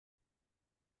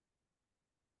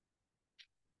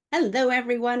Hello,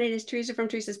 everyone. It is Teresa from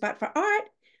Teresa's Spot for Art.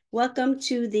 Welcome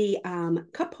to the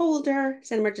cup holder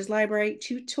Santa Marta's Library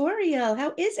tutorial.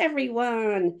 How is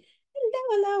everyone? Hello,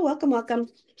 hello. Welcome, welcome.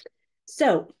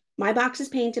 So my box is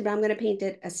painted, but I'm going to paint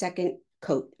it a second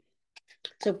coat.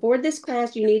 So for this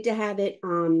class, you need to have it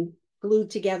glued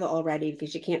together already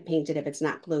because you can't paint it if it's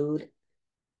not glued.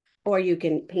 Or you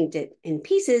can paint it in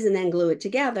pieces and then glue it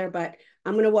together. But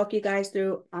I'm going to walk you guys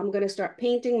through. I'm going to start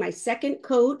painting my second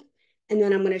coat. And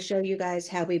then I'm going to show you guys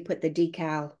how we put the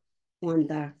decal on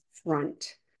the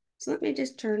front. So let me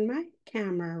just turn my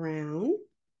camera around.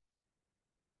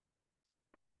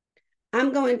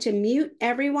 I'm going to mute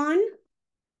everyone.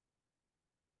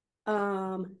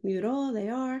 Mute all, they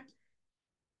are.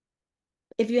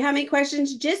 If you have any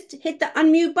questions, just hit the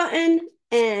unmute button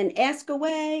and ask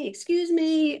away. Excuse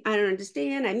me, I don't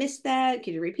understand. I missed that.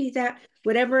 Could you repeat that?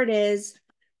 Whatever it is.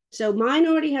 So mine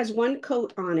already has one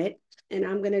coat on it, and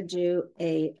I'm going to do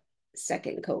a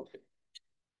second coat.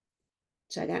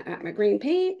 So I got my green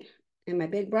paint and my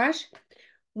big brush.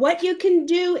 What you can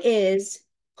do is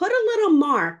put a little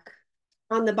mark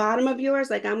on the bottom of yours,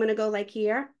 like I'm going to go like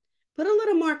here. Put a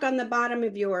little mark on the bottom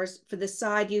of yours for the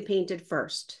side you painted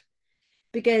first.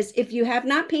 Because if you have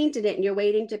not painted it and you're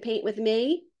waiting to paint with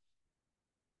me,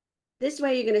 this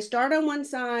way you're going to start on one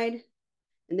side,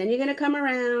 and then you're going to come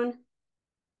around,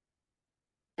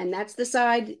 and that's the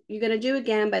side you're going to do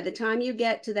again. By the time you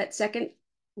get to that second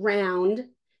round,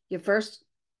 your first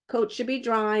coat should be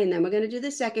dry, and then we're going to do the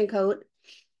second coat.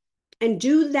 And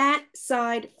do that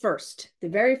side first, the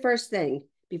very first thing,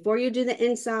 before you do the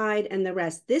inside and the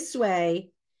rest. This way,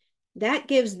 that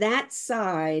gives that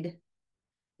side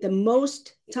the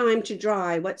most time to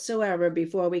dry whatsoever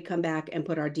before we come back and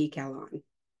put our decal on.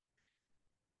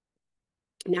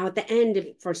 Now at the end,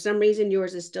 if for some reason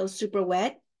yours is still super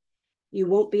wet, you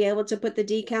won't be able to put the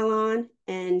decal on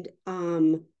and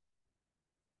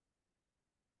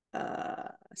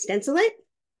stencil it.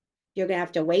 You're gonna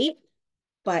have to wait,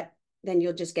 but then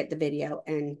you'll just get the video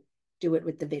and do it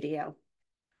with the video.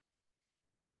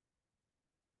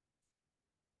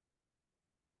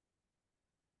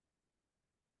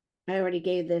 I already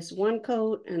gave this one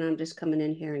coat, and I'm just coming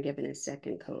in here and giving a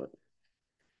second coat.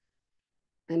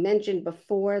 I mentioned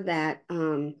before that,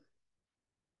 you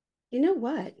know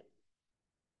what?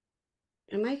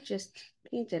 I might just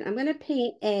paint it. I'm going to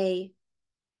paint a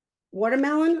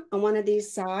watermelon on one of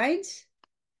these sides.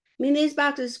 I mean, these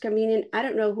boxes are convenient. I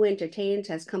don't know who entertains,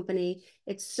 has company.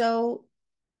 It's so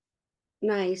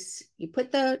nice. You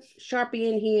put the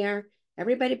Sharpie in here.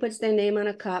 Everybody puts their name on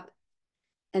a cup.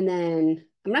 And then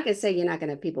I'm not going to say you're not going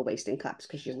to have people wasting cups,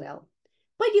 because you will.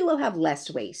 But you will have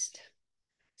less waste,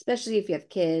 especially if you have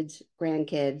kids,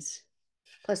 grandkids.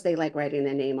 Plus, they like writing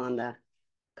their name on the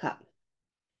cup.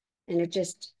 And it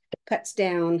just cuts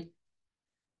down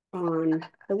on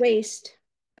the waste.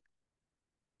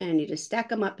 And you just stack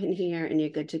them up in here and you're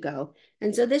good to go.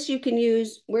 And so this you can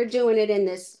use, we're doing it in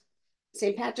this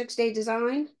St. Patrick's Day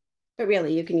design, but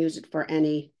really you can use it for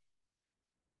any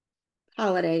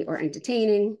holiday or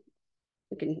entertaining.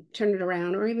 You can turn it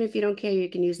around, or even if you don't care, you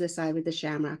can use this side with the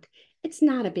shamrock. It's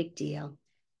not a big deal.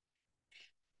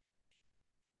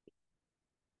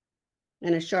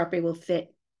 And a Sharpie will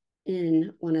fit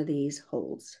in one of these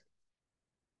holes.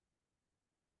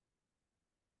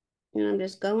 And I'm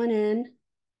just going in,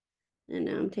 and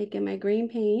now I'm taking my green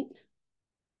paint,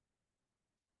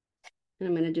 and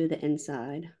I'm going to do the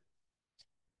inside.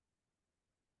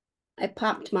 I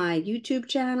popped my YouTube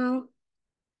channel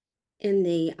in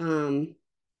the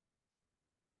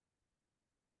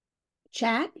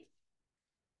chat.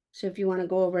 So if you want to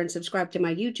go over and subscribe to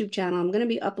my YouTube channel, I'm going to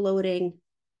be uploading,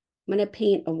 I'm going to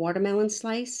paint a watermelon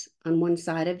slice on one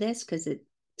side of this, because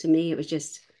to me, it was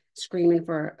just screaming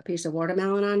for a piece of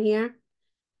watermelon on here.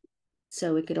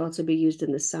 So it could also be used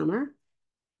in the summer.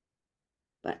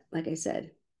 But like I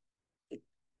said,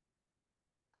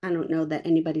 I don't know that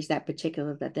anybody's that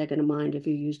particular that they're going to mind if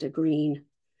you used a green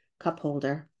cup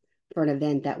holder for an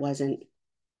event that wasn't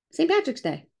St. Patrick's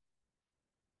Day.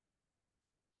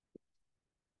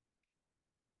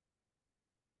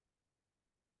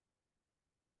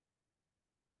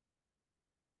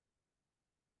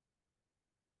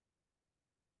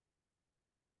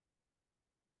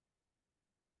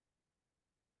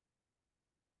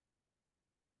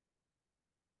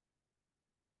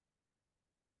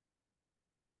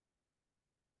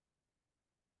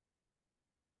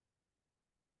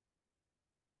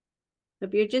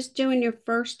 If you're just doing your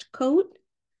first coat,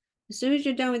 as soon as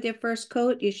you're done with your first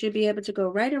coat, you should be able to go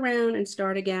right around and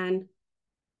start again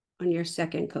on your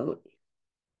second coat.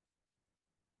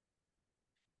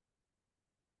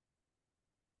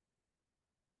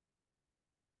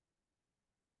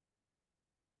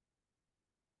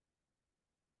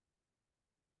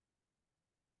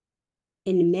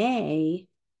 in May,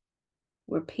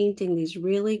 we're painting these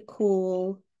really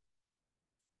cool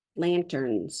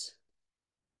lanterns.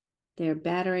 They're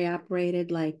battery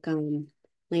operated, like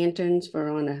lanterns for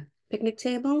on a picnic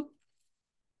table,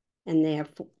 and they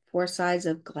have four sides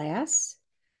of glass.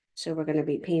 So we're going to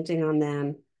be painting on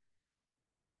them.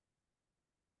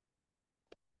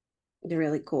 They're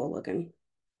really cool looking.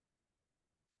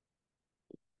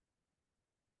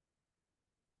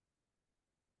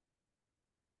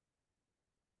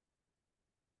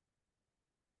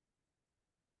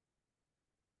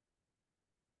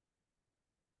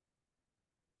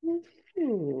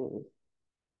 Hmm.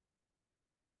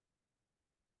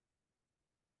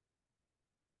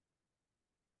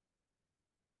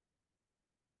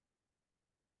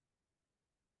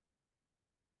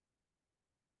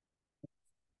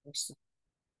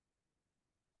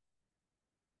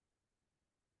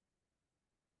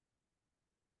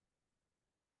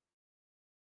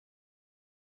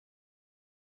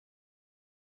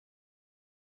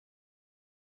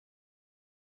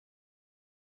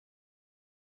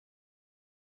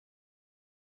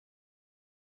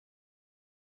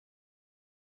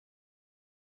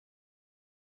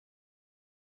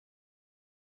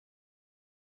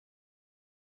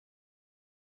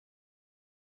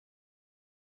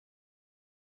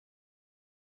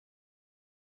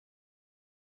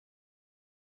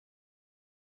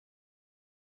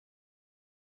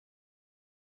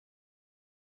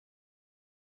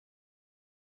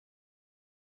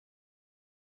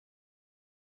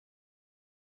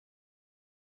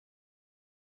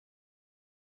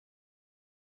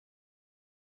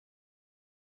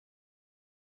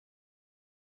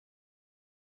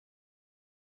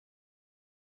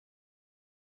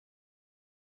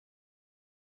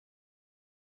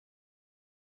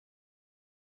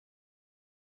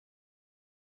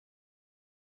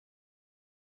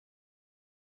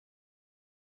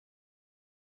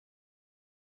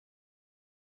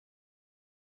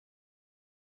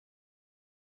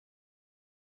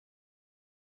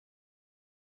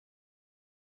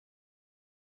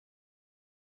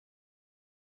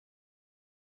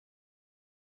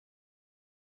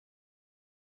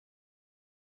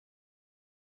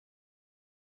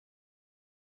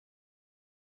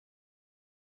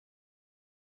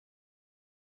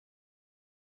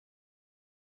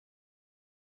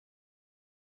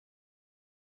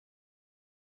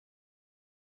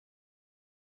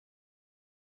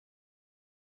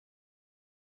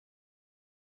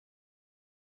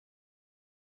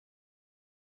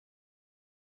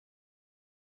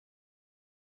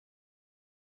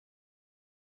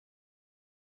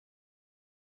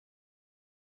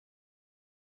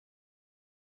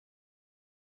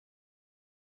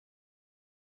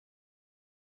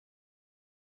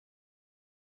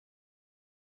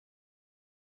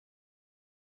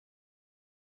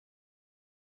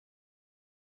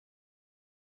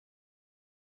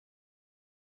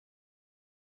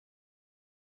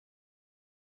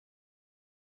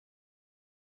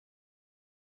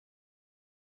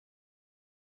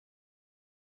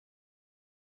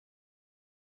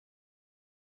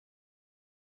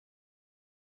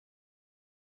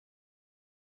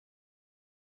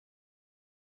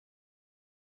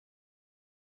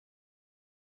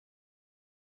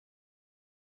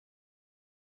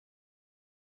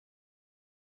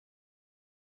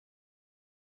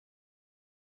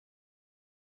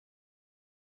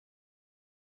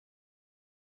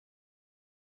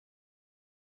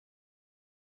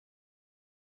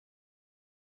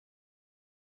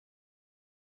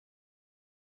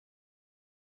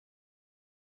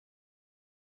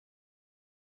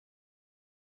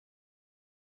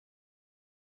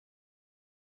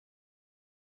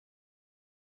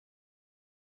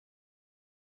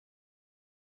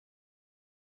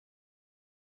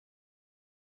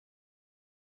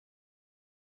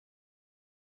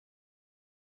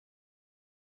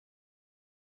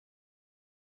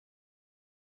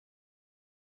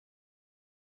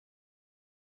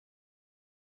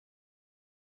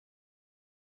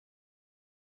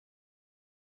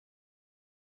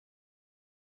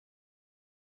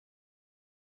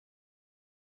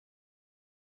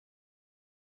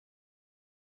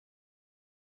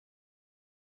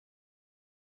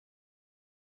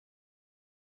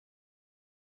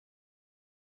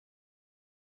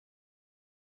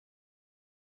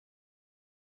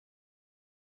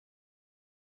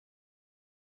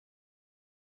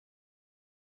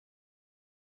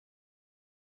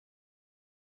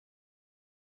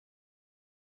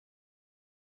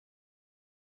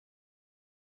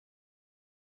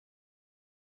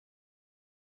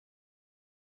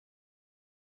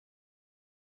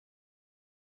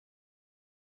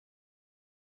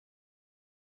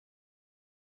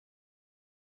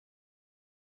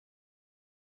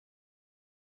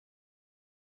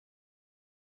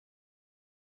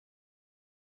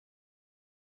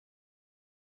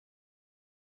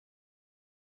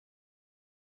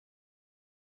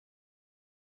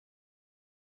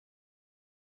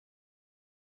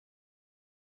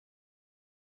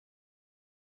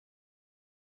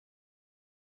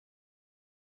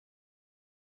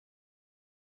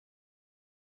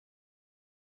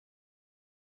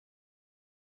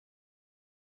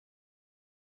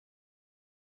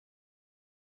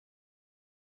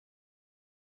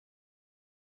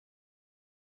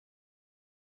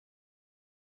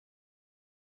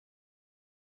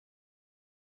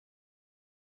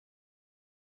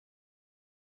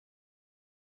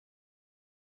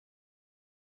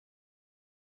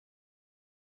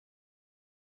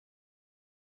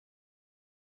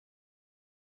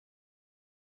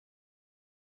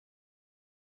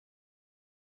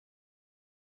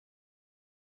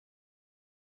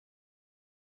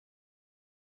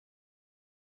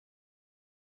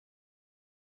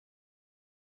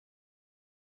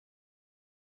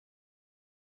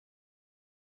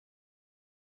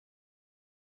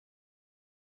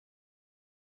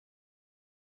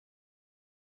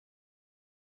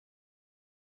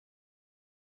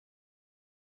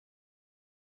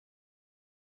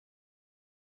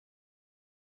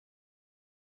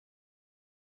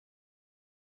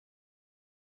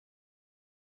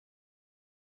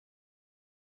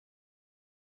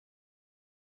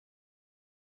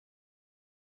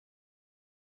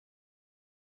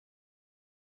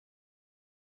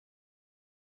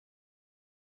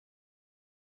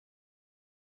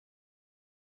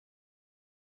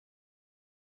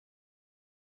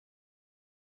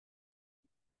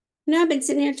 No, I've been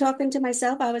sitting here talking to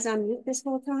myself. I was on mute this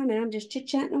whole time and I'm just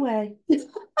chit-chatting away.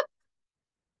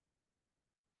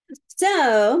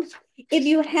 So, if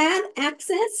you have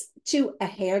access to a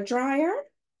hair dryer,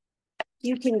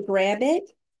 you can grab it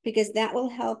because that will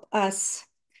help us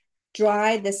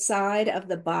dry the side of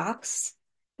the box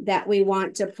that we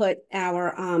want to put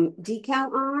our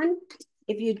decal on.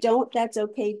 If you don't, that's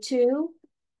okay too.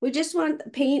 We just want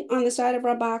the paint on the side of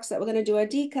our box that we're going to do our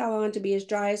decal on to be as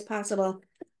dry as possible.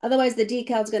 Otherwise, the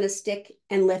decal is going to stick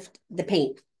and lift the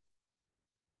paint.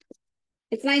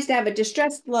 It's nice to have a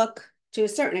distressed look to a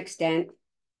certain extent,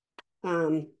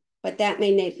 but that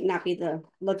may not be the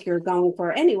look you're going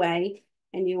for anyway,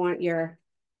 and you want your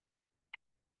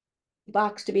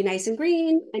box to be nice and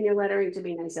green and your lettering to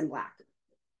be nice and black.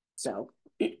 So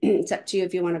it's up to you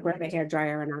if you want to grab a hair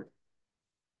dryer or not.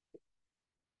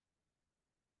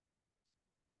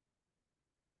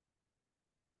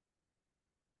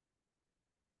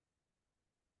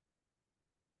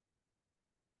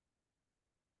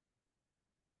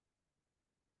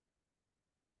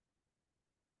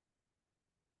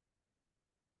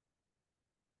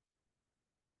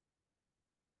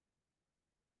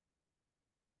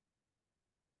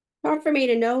 Hard for me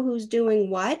to know who's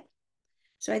doing what.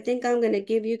 So I think I'm going to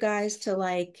give you guys to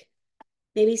like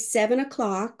maybe 7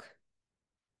 o'clock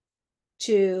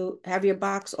to have your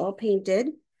box all painted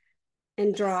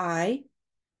and dry.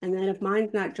 And then if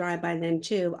mine's not dry by then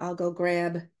too, I'll go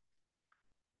grab,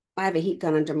 I have a heat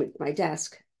gun under my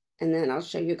desk, and then I'll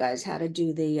show you guys how to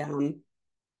do the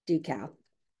decal.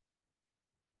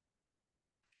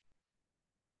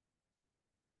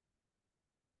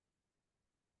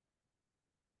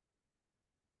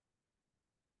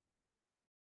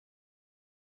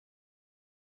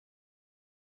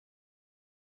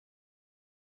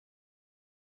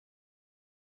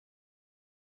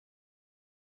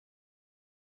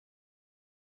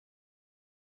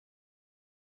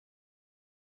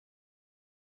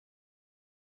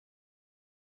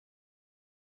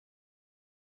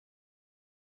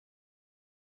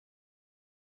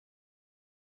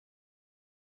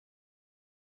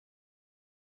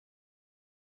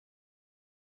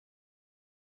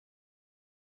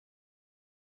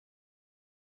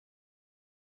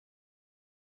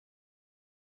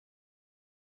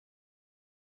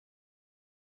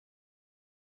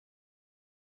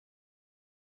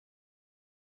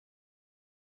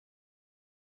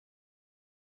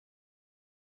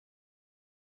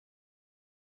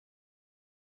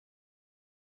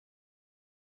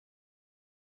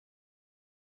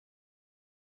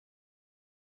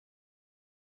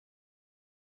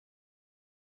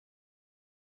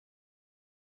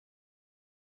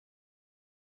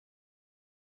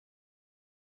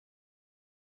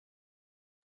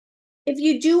 If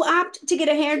you do opt to get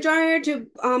a hair dryer to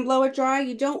blow it dry,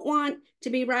 you don't want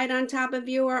to be right on top of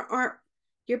your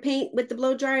paint with the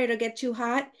blow dryer. It'll get too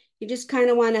hot. You just kind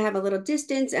of want to have a little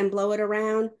distance and blow it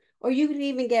around. Or you could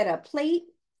even get a plate.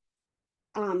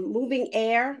 Moving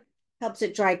air helps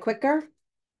it dry quicker.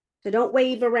 So don't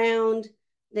wave around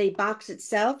the box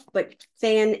itself, but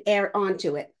fan air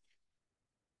onto it.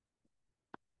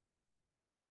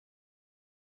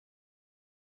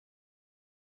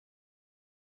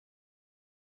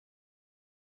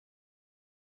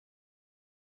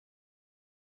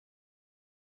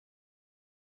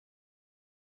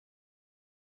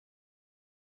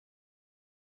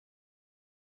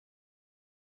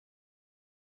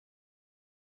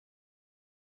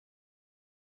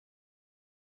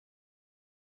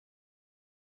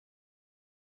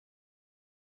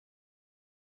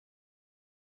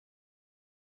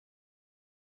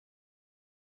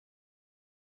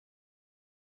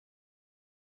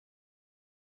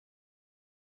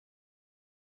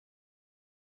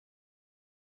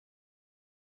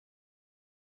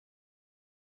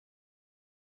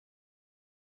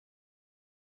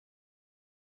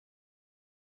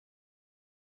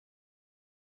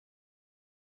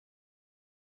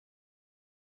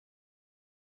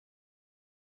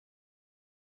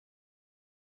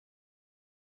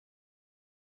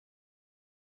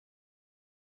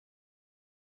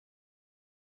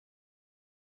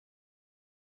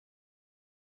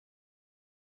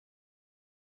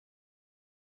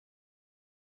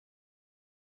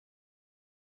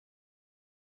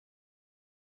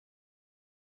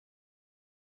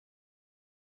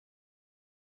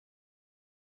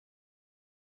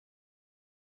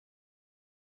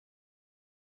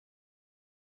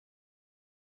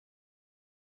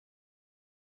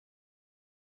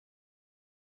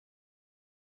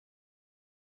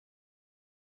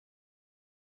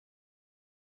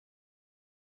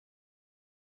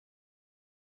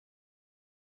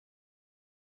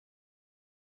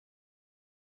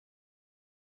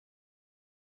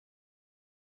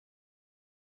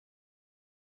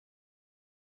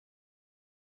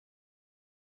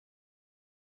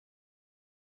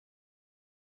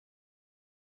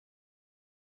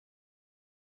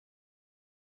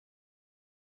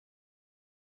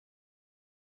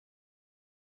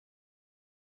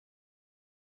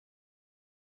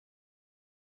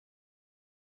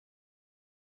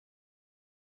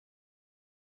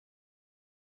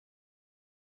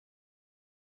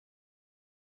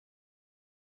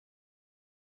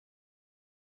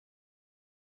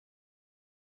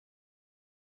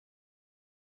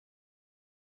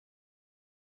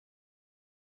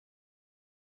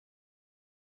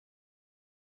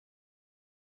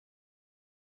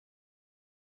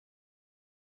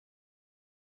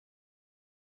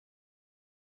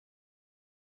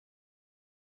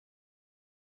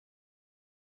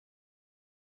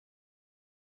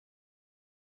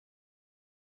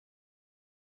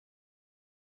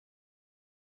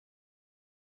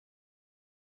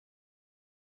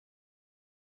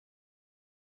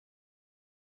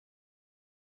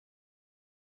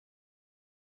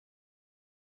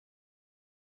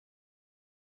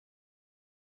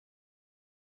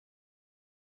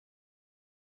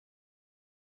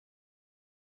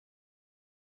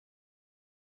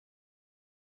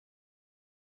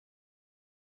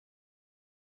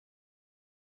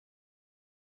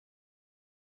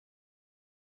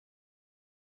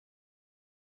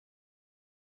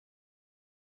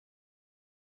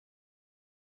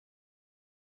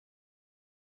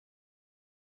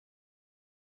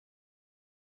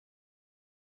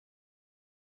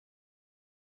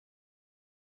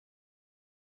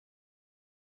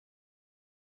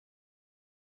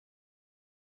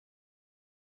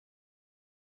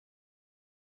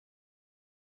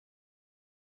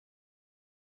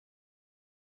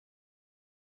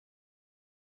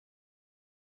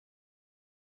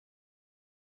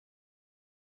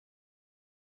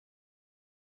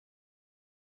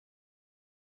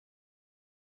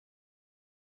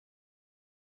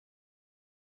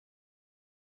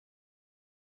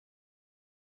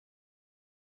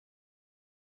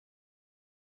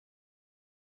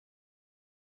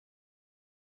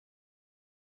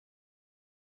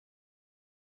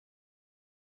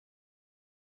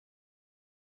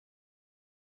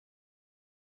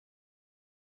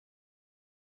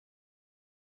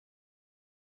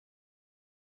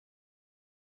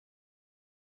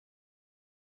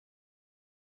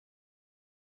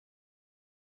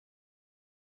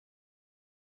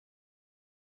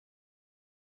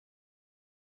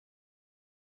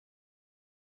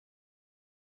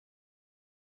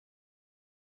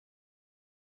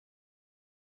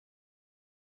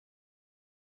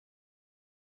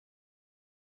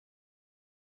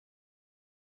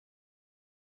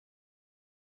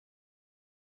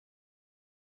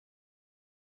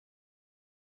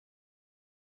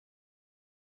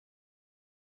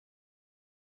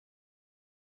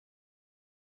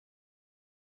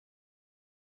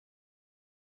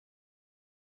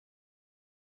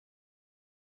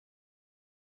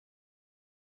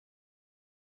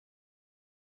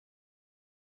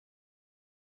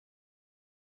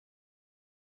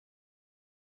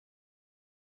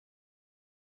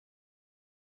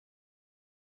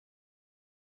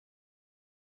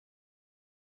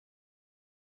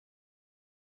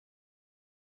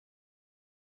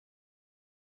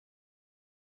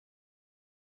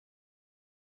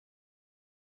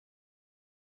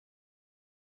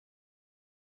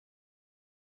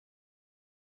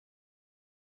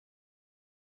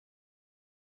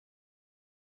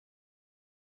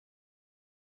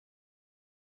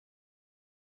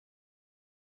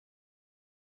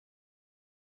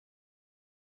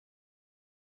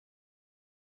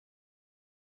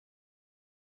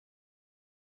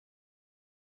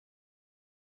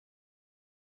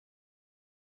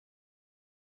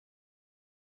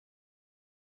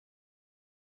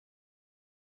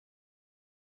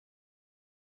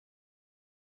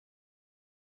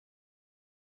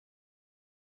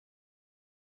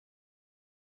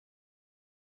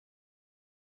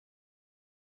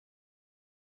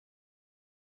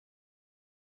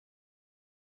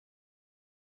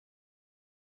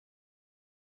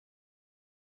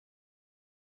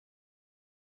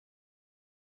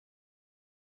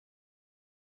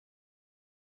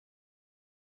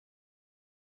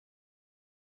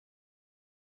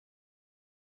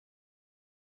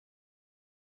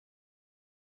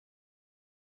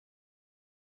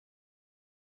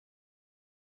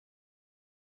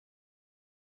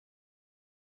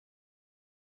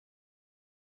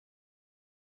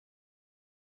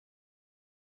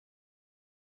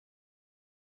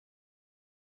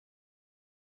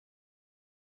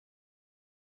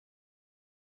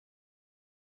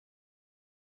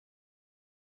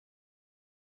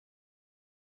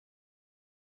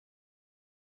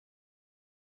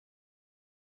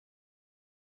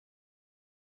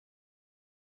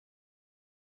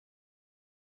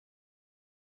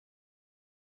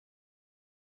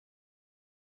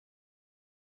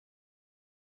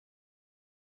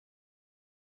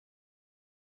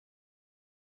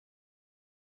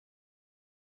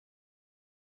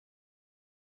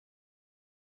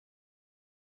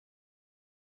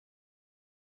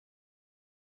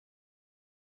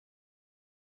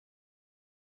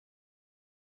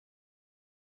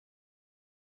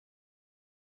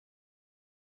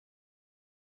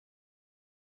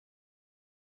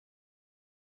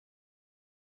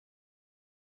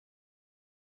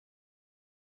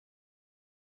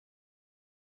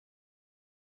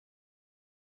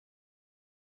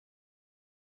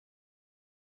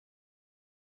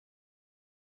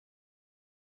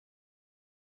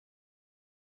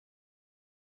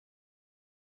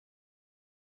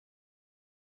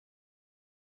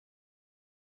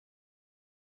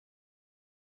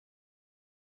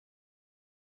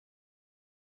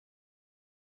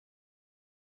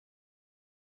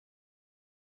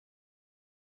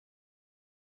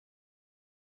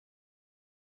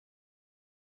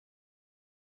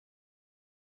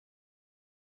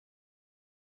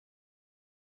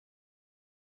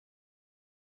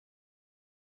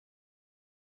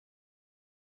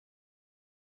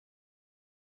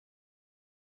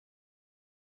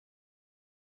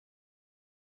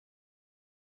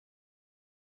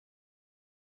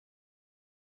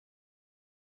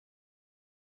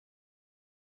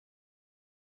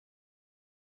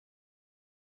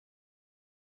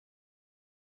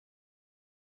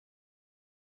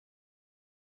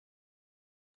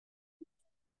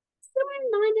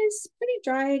 mine is pretty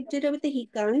dry. I did it with the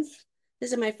heat gun.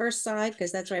 This is my first side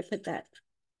because that's where I put that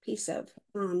piece of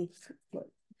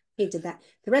painted that.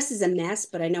 The rest is a mess,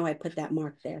 but I know I put that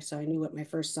mark there, so I knew what my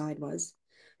first side was.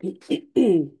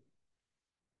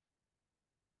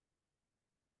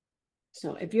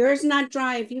 So if yours is not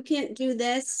dry, if you can't do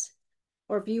this,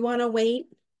 or if you want to wait,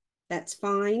 that's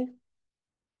fine.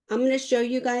 I'm going to show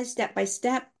you guys step by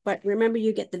step, but remember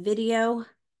you get the video.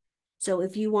 So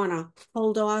if you want to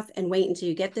hold off and wait until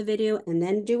you get the video and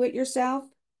then do it yourself,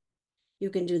 you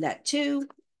can do that too.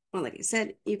 Well, like I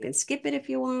said, you can skip it if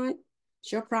you want.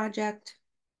 It's your project.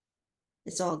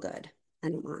 It's all good. I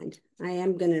don't mind. I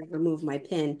am going to remove my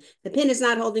pin. The pin is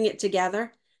not holding it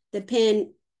together. The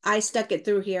pin, I stuck it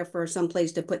through here for some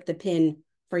place to put the pin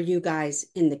for you guys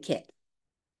in the kit.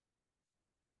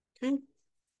 Okay.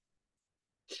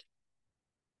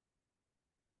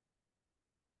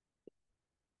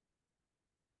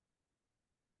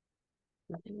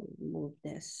 Let me remove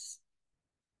this.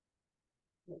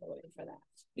 Wait for that.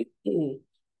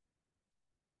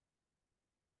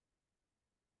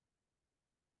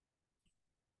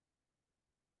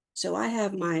 So I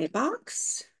have my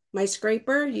box, my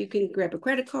scraper. You can grab a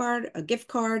credit card, a gift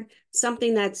card,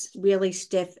 something that's really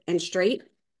stiff and straight.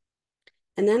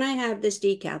 And then I have this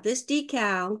decal. This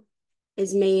decal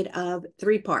is made of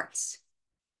 3 parts.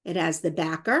 It has the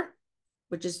backer,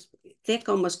 which is thick,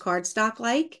 almost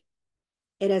cardstock-like.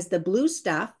 It has the blue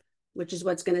stuff, which is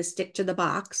what's going to stick to the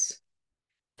box.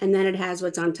 And then it has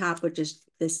what's on top, which is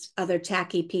this other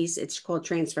tacky piece. It's called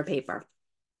transfer paper.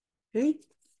 Okay.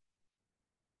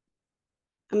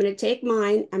 I'm going to take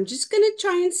mine. I'm just going to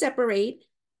try and separate.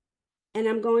 And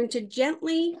I'm going to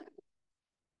gently,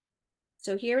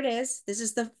 so here it is. This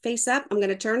is the face up. I'm going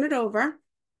to turn it over.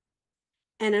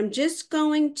 And I'm just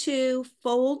going to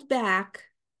fold back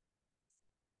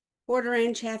 1/4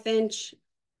 inch, 1/2 inch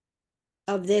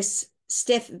of this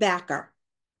stiff backer.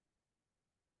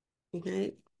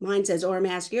 Okay. Mine says or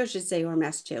mask. Yours should say or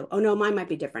mask too. Oh no, mine might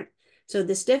be different. So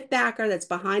the stiff backer that's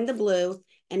behind the blue.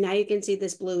 And now you can see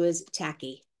this blue is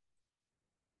tacky.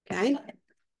 Okay.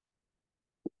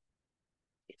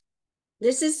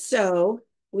 This is so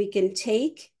we can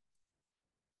take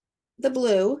the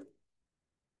blue.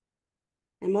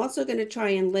 I'm also going to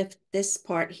try and lift this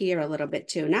part here a little bit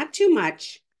too. Not too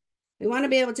much. We want to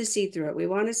be able to see through it. We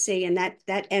want to see, and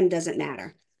that M doesn't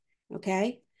matter.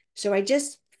 Okay. So I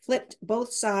just flipped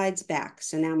both sides back.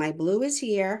 So now my blue is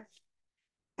here.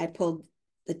 I pulled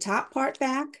the top part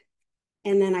back,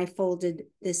 and then I folded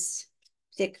this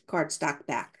thick cardstock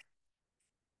back.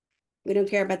 We don't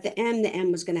care about the M. The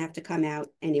M was going to have to come out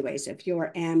anyways. If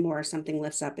your M or something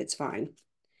lifts up, it's fine.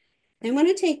 I want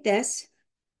to take this,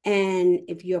 and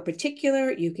if you're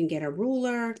particular, you can get a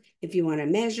ruler. If you want to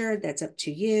measure, that's up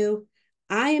to you.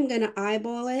 I am going to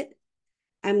eyeball it.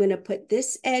 I'm going to put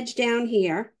this edge down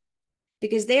here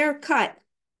because they are cut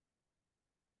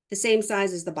the same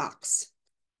size as the box.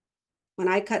 When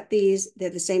I cut these,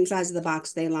 they're the same size as the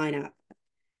box. They line up.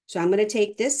 So I'm going to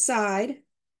take this side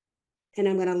and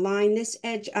I'm going to line this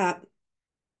edge up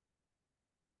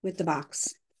with the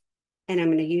box. And I'm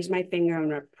going to use my finger. I'm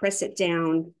going to press it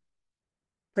down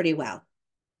pretty well.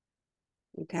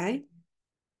 Okay.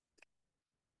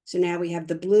 So now we have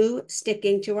the blue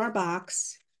sticking to our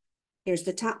box. Here's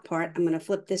the top part. I'm going to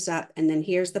flip this up, and then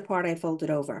here's the part I folded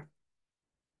over.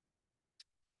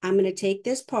 I'm going to take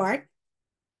this part.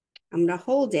 I'm going to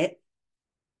hold it,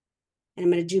 and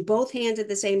I'm going to do both hands at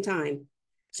the same time.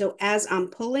 So as I'm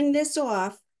pulling this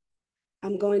off,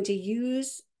 I'm going to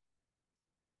use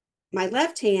my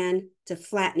left hand to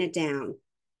flatten it down.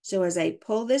 So as I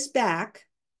pull this back,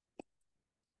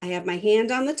 I have my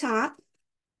hand on the top,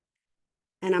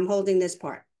 and I'm holding this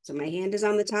part. So my hand is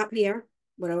on the top here,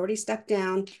 but already stuck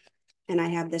down, and I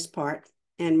have this part,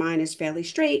 and mine is fairly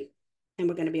straight, and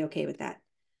we're going to be okay with that.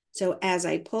 So as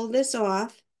I pull this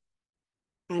off,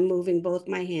 I'm moving both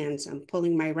my hands. I'm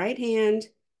pulling my right hand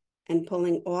and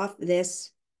pulling off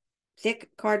this thick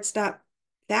cardstock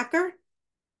backer,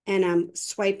 and I'm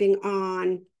swiping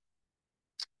on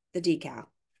the decal.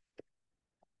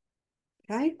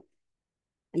 Okay.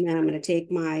 And then I'm going to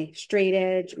take my straight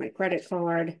edge, my credit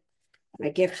card, my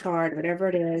gift card, whatever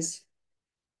it is,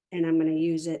 and I'm going to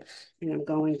use it, and I'm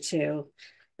going to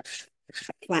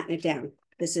flatten it down.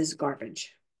 This is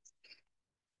garbage.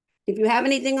 If you have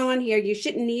anything on here, you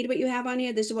shouldn't need what you have on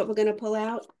here. This is what we're going to pull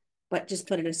out, but just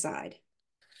put it aside.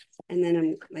 And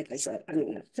then like I said, I'm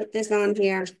going to put this on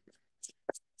here,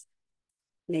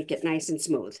 make it nice and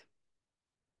smooth.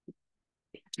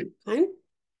 Okay.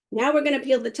 Now we're going to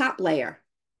peel the top layer.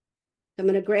 I'm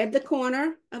going to grab the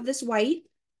corner of this white.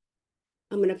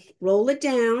 I'm going to roll it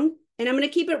down, And I'm going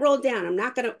to keep it rolled down. I'm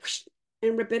not going to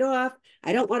and rip it off.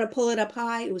 I don't want to pull it up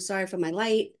high. Oh, sorry for my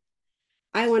light.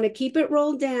 I want to keep it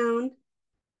rolled down.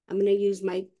 I'm going to use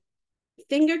my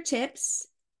fingertips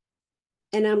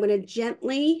and I'm going to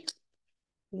gently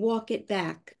walk it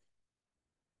back.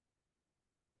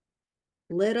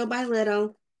 Little by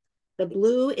little. The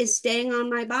blue is staying on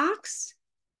my box.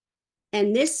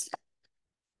 And this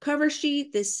cover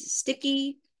sheet, this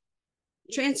sticky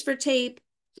transfer tape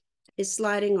is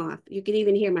sliding off. You can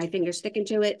even hear my finger sticking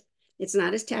to it. It's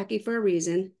not as tacky for a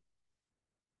reason.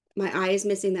 My eye is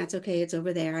missing. That's okay. It's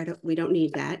over there. We don't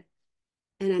need that.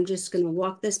 And I'm just going to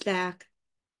walk this back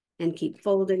and keep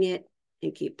folding it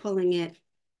and keep pulling it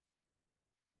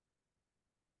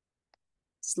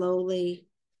slowly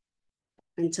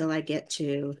until I get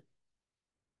to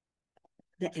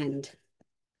the end.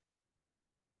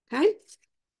 Okay?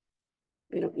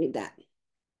 We don't need that.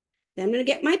 Then I'm going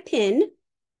to get my pin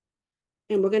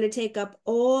and we're going to take up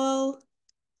all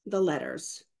the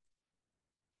letters.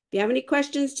 If you have any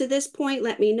questions to this point,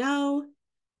 let me know.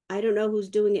 I don't know who's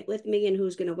doing it with me and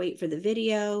who's going to wait for the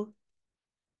video.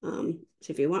 So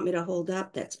if you want me to hold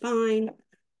up, that's fine.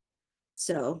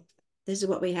 So this is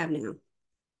what we have now.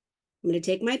 I'm going to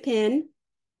take my pin.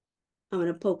 I'm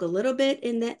going to poke a little bit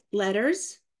in the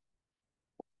letters.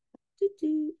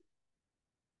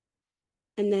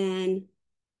 And then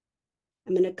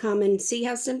I'm going to come and see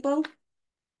how simple.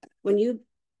 When you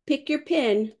pick your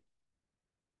pin,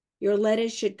 your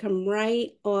letters should come right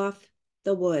off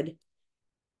the wood.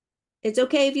 It's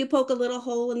okay if you poke a little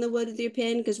hole in the wood with your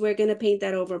pin because we're going to paint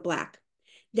that over black.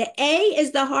 The A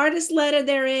is the hardest letter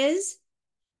there is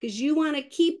because you want to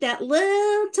keep that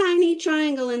little tiny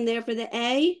triangle in there for the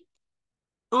A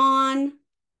on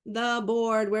the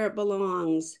board where it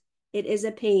belongs. It is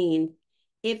a pain.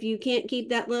 If you can't keep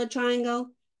that little triangle,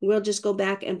 we'll just go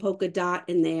back and poke a dot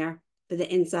in there for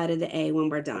the inside of the A when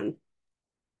we're done.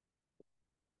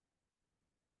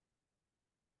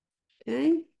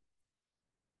 Okay.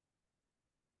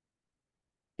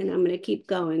 And I'm going to keep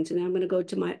going. So now I'm going to go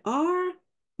to my R. I'm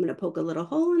going to poke a little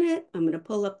hole in it. I'm going to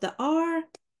pull up the R.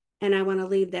 And I want to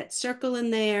leave that circle in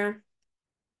there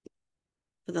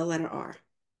for the letter R.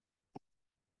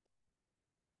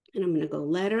 And I'm going to go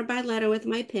letter by letter with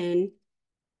my pen,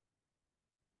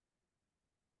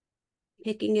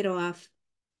 picking it off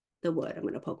the wood. I'm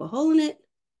going to poke a hole in it.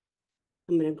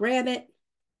 I'm going to grab it.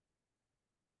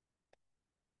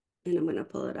 And I'm going to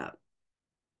pull it up.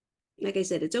 Like I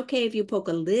said, it's okay if you poke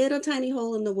a little tiny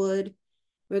hole in the wood.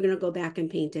 We're going to go back and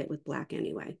paint it with black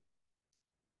anyway.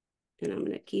 And I'm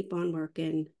going to keep on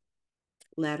working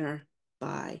letter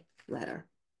by letter.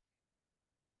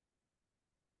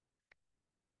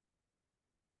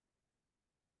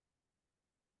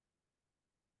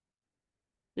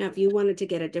 Now, if you wanted to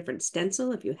get a different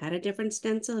stencil, if you had a different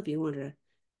stencil, if you wanted to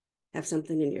have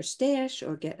something in your stash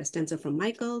or get a stencil from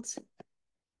Michael's,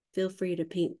 feel free to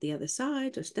paint the other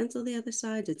side or stencil the other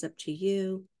sides. It's up to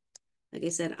you. Like I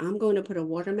said, I'm going to put a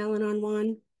watermelon on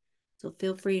one. So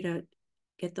feel free to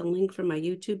get the link from my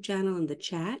YouTube channel in the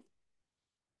chat.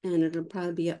 And it'll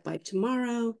probably be up by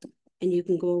tomorrow. And you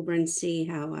can go over and see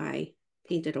how I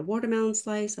painted a watermelon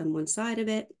slice on one side of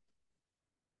it.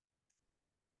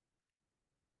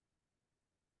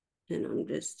 And I'm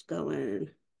just going.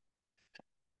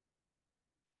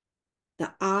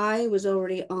 The eye was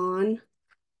already on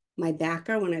my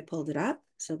backer when I pulled it up.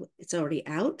 So it's already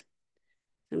out.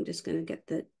 I'm just going to get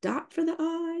the dot for the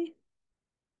eye.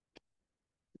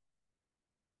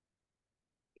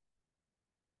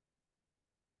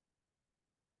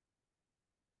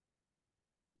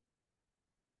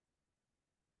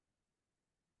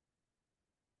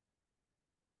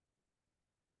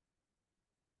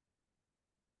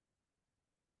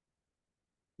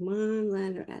 One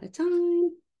letter at a time.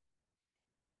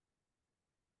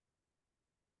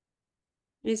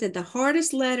 Like I said, the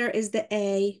hardest letter is the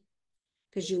A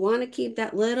because you want to keep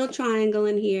that little triangle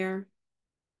in here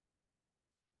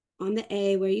on the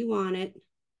A where you want it.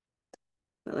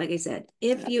 But like I said,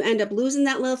 if you end up losing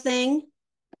that little thing,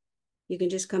 you can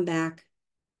just come back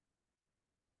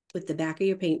with the back of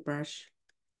your paintbrush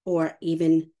or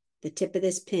even the tip of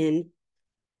this pin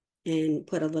and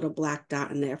put a little black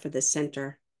dot in there for the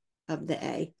center of the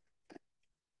A.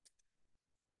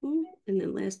 And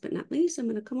then last but not least, I'm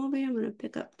going to come over here. I'm going to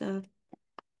pick up the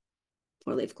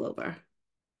 4-leaf clover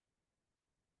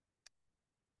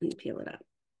and peel it up.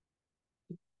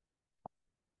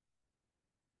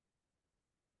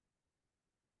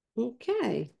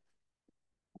 Okay.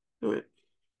 All right.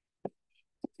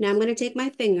 Now I'm going to take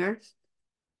my finger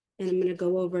and I'm going to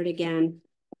go over it again.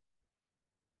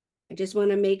 I just want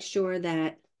to make sure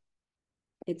that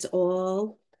it's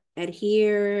all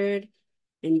adhered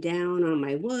and down on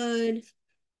my wood.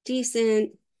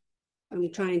 Decent.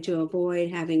 I'm trying to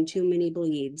avoid having too many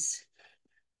bleeds.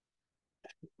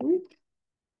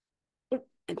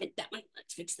 I bit that one.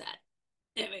 Let's fix that.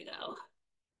 There we go.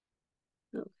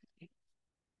 Okay.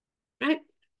 All right.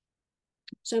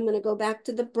 So I'm going to go back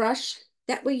to the brush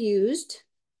that we used.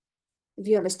 If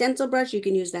you have a stencil brush, you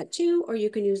can use that too, or you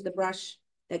can use the brush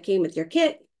that came with your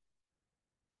kit.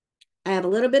 I have a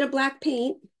little bit of black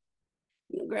paint.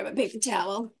 I'm going to grab a paper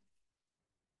towel.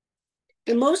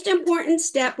 The most important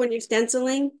step when you're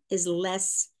stenciling is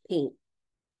less paint.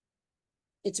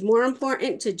 It's more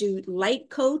important to do light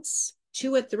coats,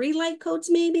 2 or 3 light coats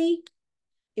maybe,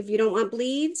 if you don't want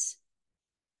bleeds.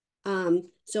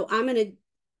 So I'm going to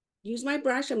use my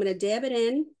brush. I'm going to dab it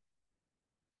in.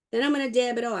 Then I'm going to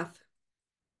dab it off.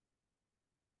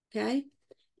 Okay.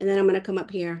 And then I'm going to come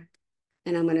up here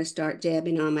and I'm going to start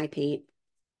dabbing on my paint.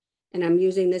 And I'm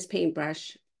using this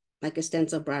paintbrush like a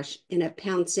stencil brush in a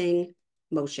pouncing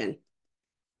motion.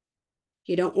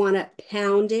 You don't want to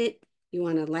pound it. You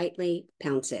want to lightly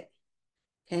pounce it.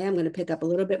 Okay. I'm going to pick up a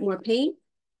little bit more paint.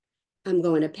 I'm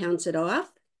going to pounce it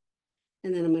off.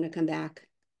 And then I'm going to come back.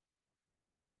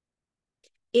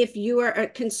 If you are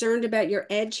concerned about your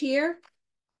edge here,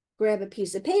 grab a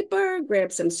piece of paper,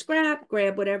 grab some scrap,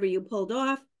 grab whatever you pulled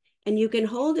off, and you can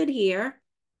hold it here.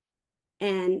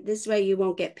 And this way you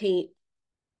won't get paint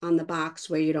on the box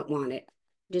where you don't want it.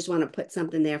 You just want to put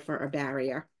something there for a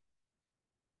barrier.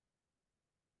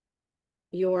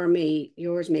 Yours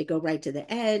may go right to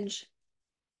the edge.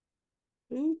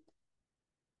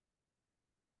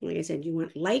 Like I said, you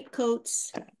want light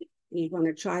coats. You want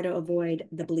to try to avoid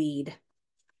the bleed.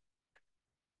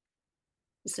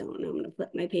 So now I'm going to flip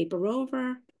my paper over.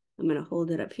 I'm going to hold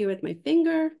it up here with my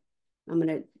finger. I'm going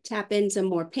to tap in some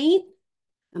more paint.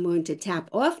 I'm going to tap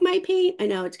off my paint. I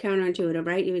know it's counterintuitive,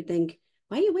 right? You would think,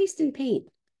 why are you wasting paint?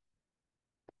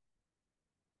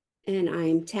 And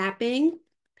I'm tapping,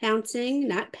 pouncing,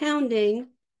 not pounding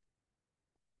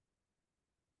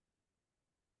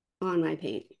on my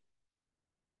paint.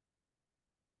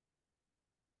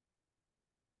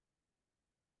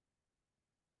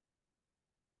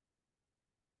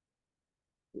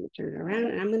 Turn it around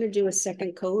and I'm going to do a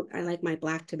second coat. I like my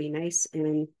black to be nice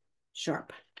and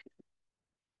sharp.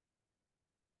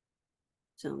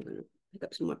 So I'm going to pick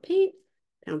up some more paint,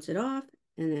 bounce it off,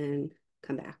 and then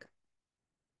come back.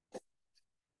 I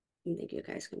think you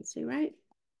guys can see, right?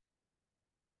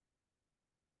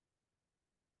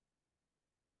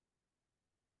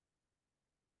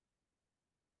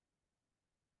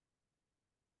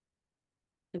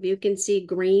 If you can see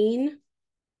green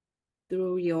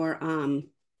through your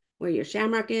where your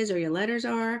shamrock is or your letters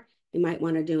are, you might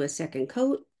want to do a second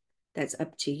coat. That's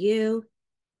up to you.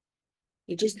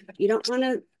 You don't want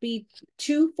to be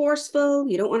too forceful.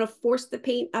 You don't want to force the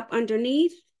paint up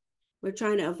underneath. We're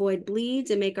trying to avoid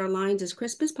bleeds and make our lines as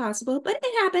crisp as possible, but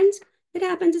it happens. It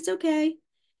happens. It's okay.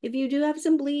 If you do have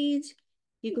some bleeds,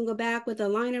 you can go back with a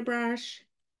liner brush.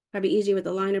 Probably easier with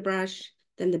a liner brush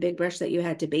than the big brush that you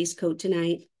had to base coat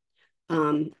tonight,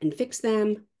 and fix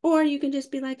them. Or you can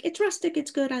just be like, it's rustic. It's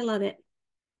good. I love it.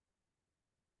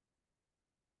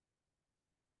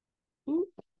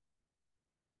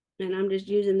 And I'm just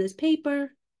using this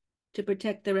paper to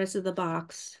protect the rest of the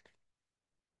box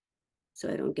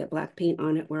so I don't get black paint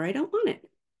on it where I don't want it.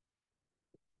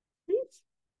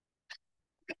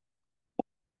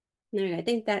 There, I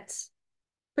think that's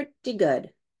pretty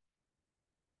good.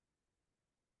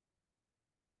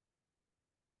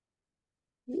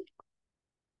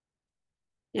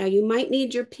 Now you might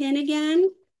need your pin again,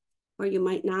 or you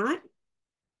might not.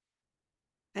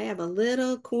 I have a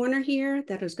little corner here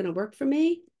that is going to work for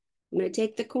me. I'm going to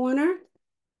take the corner,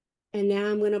 and now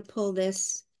I'm going to pull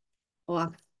this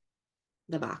off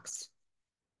the box.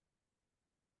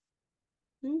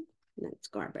 That's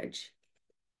garbage.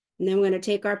 And then we're going to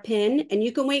take our pin, and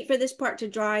you can wait for this part to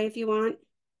dry if you want.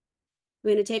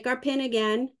 We're going to take our pin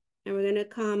again, and we're going to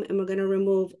come and we're going to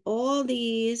remove all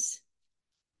these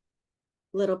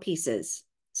little pieces.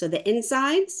 So the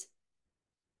insides,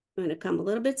 I'm going to come a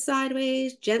little bit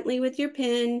sideways, gently with your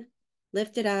pin,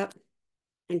 lift it up,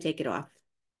 and take it off.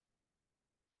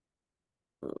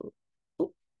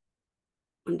 Oh,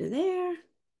 under there.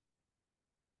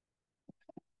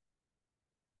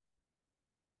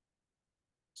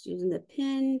 Just using the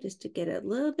pin just to get it a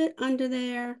little bit under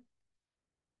there.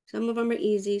 Some of them are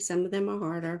easy, some of them are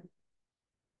harder.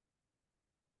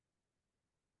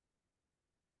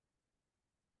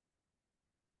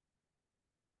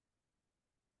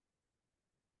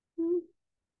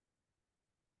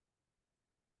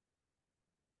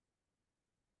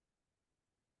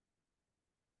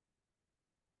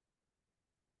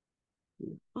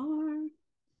 R.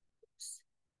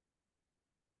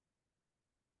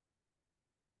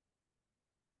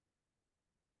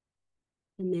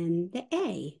 And then the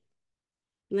A.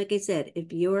 Like I said,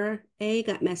 if your A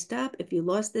got messed up, if you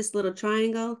lost this little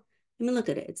triangle, I mean, look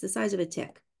at it. It's the size of a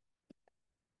tick.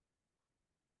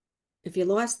 If you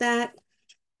lost that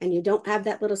and you don't have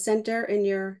that little center in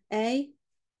your A,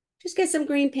 just get some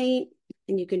green paint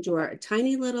and you can draw a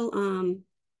tiny little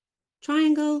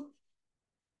triangle,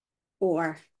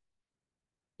 or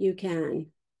you can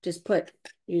just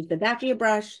use the back of your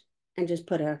brush and just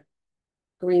put a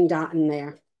green dot in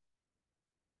there.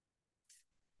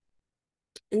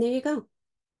 And there you go.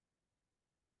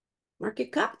 Mark your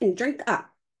cup and drink up.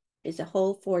 Is a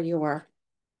hole for your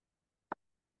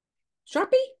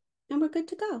Sharpie, and we're good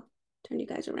to go. Turn you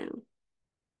guys around.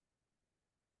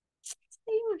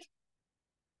 There you are.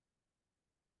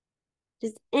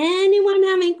 Does anyone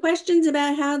have any questions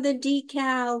about how the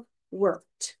decal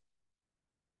worked?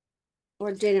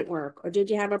 Or didn't work? Or did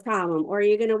you have a problem? Or are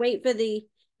you going to wait for the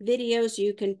video so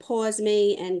you can pause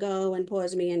me and go and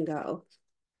pause me and go?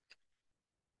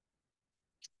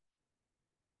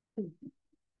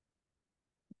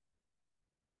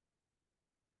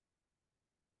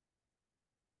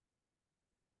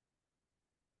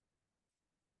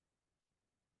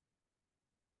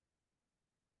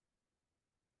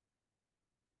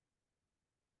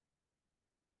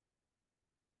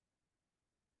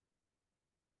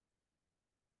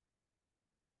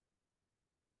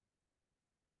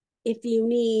 If you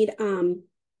need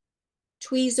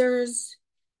tweezers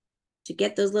to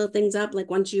get those little things up, like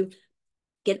once you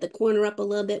get the corner up a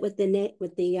little bit with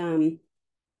the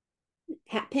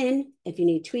hat pin, if you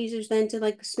need tweezers then to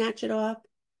like snatch it off,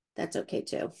 that's okay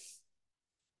too.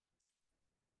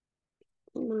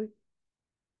 Oh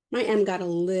my M got a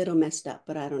little messed up,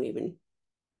 but I'm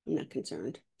not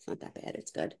concerned. It's not that bad.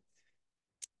 It's good.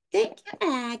 Thank you,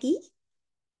 Aggie.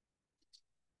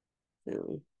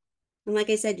 So, and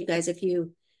like I said, you guys, if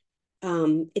you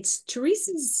it's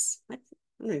Teresa's, I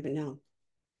don't even know.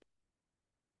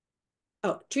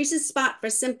 Oh, Teresa's Spot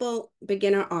for Simple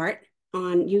Beginner Art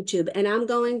on YouTube. And I'm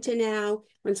going to now,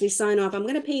 once we sign off, I'm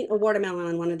going to paint a watermelon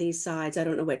on one of these sides. I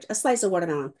don't know which, a slice of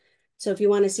watermelon. So if you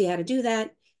want to see how to do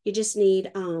that, you just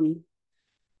need,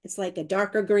 it's like a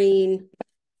darker green.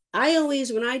 I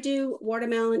always, when I do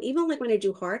watermelon, even like when I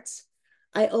do hearts,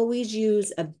 I always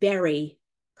use a berry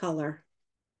color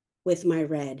with my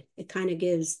red. It kind of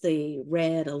gives the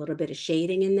red a little bit of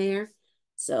shading in there.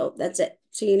 So that's it.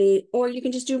 So you need, or you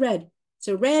can just do red.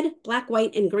 So red, black,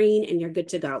 white, and green, and you're good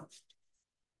to go.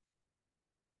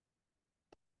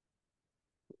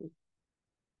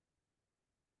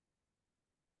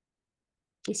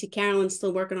 You see Carolyn's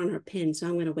still working on her pin, so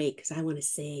I'm going to wait because I want to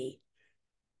see.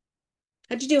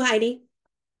 How'd you do, Heidi?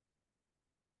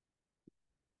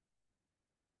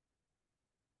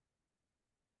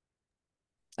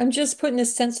 I'm just putting a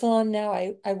stencil on now.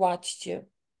 I watched you.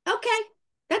 Okay,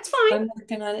 that's fine. I'm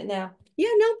working on it now. Yeah,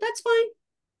 no, that's fine.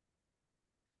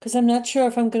 Because I'm not sure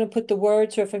if I'm going to put the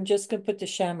words or if I'm just going to put the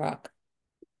shamrock.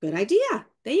 Good idea.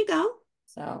 There you go.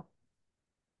 So,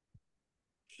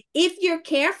 If you're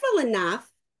careful enough,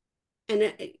 and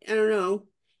I don't know,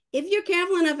 if you're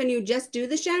careful enough and you just do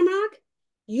the shamrock,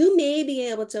 you may be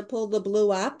able to pull the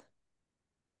blue up.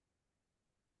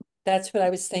 that's what I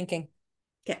was thinking.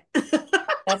 Okay.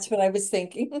 That's what I was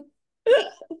thinking.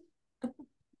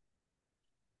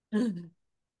 Because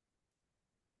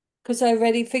I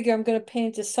already figure I'm going to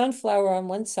paint a sunflower on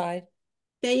one side.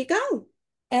 There you go.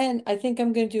 And I think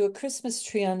I'm going to do a Christmas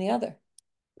tree on the other.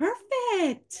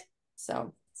 Perfect.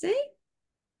 So, See?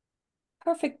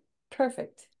 perfect,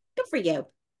 perfect. Good for you.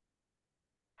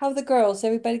 How are the girls?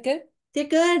 Everybody good? They're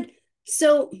good.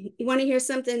 So, you want to hear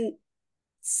something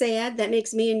sad that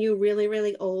makes me and you really,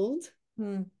 really old?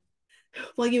 Hmm,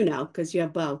 Well, you know, because you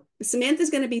have Bo. Samantha's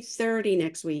going to be 30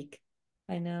 next week.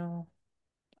 I know.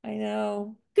 I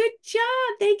know. Good job.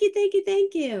 Thank you, thank you,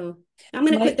 thank you. I'm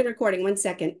going to quit My, the recording 1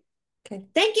 second. okay.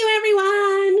 Thank you,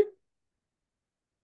 everyone.